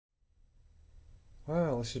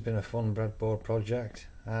Well, this has been a fun breadboard project.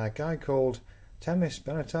 A guy called Themis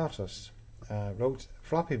Benetatos wrote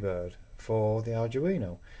Flappy Bird for the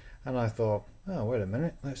Arduino, and I thought, oh wait a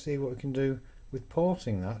minute, let's see what we can do with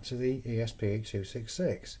porting that to the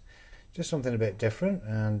ESP8266. Just something a bit different,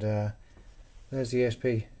 and there's the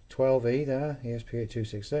ESP12E there,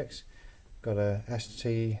 ESP8266. Got a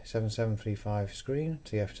ST7735 screen,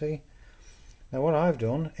 TFT. Now what I've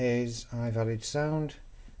done is I've added sound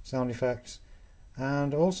effects,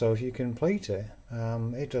 and also if you complete it,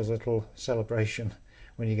 it does a little celebration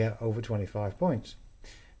when you get over 25 points.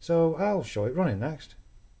 So I'll show it running next.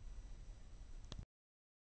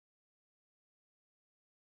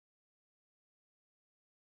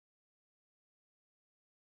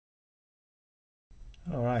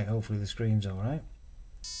 Alright, hopefully the screen's alright.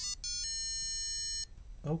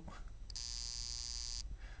 Oh.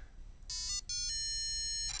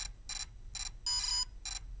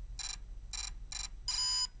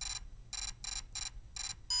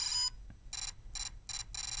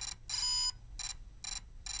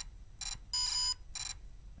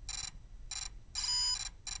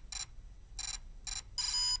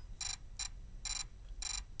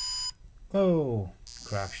 Oh,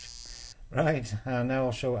 crashed. Right, and now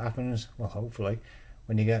I'll show what happens, well hopefully,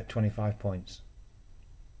 when you get 25 points.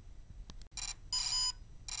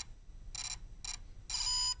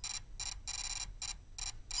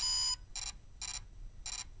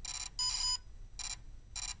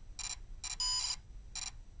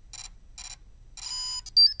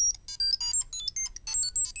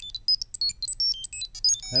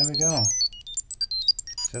 There we go.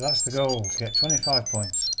 So that's the goal, to get 25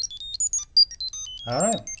 points.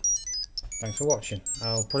 Alright, thanks for watching.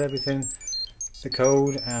 I'll put everything, the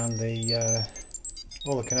code and the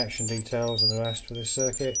all the connection details and the rest for this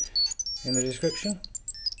circuit in the description.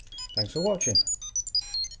 Thanks for watching.